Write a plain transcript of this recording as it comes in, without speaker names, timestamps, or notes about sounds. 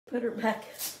Put her back.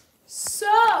 So,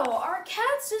 our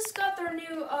cats just got their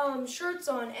new shirts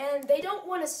on, and they don't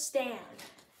want to stand.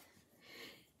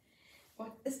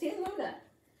 What? Stand Luna.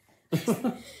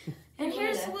 And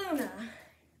here's Luna.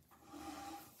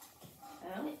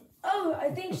 Oh, I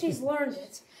think she's learned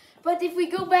it. But if we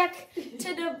go back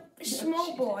to the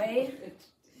small boy,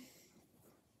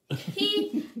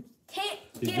 he can't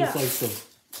get up. He just likes to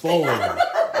fall over.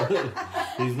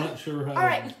 He's not sure how. All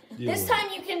right, to deal this with time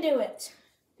you can do it.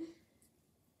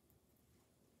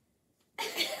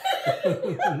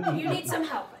 You need some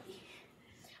help,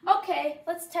 buddy. Okay,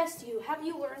 let's test you. Have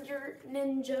you learned your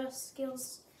ninja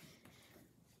skills?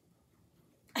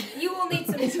 You will need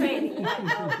some training.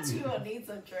 You will need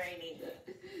some training.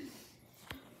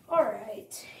 All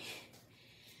right.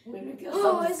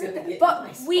 Oh,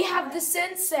 But we have the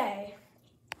sensei.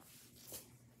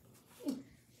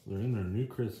 They're in their new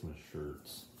Christmas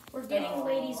shirts. We're getting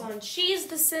ladies on. She's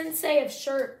the sensei of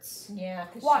shirts. Yeah.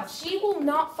 Watch, she will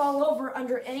not fall over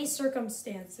under any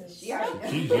circumstances. She's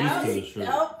used to the shirt.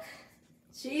 Nope.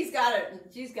 She's got it.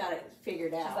 She's got it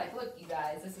figured out. She's like, look, you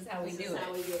guys, this is how we do it.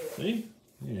 How we do it. See?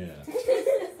 Yeah. This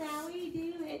is how we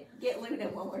do it. Get Luna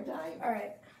one more time. All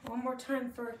right, one more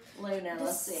time for Luna,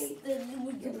 let's see. Get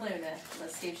Get Luna.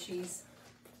 Let's see if she's.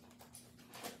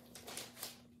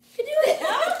 You do it.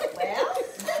 Well,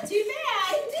 not too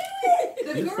bad.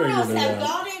 The You girls figured it have out.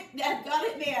 got it. Have got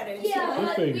it managed. Yeah, We'll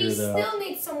but figure we it out. still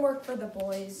need some work for the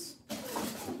boys.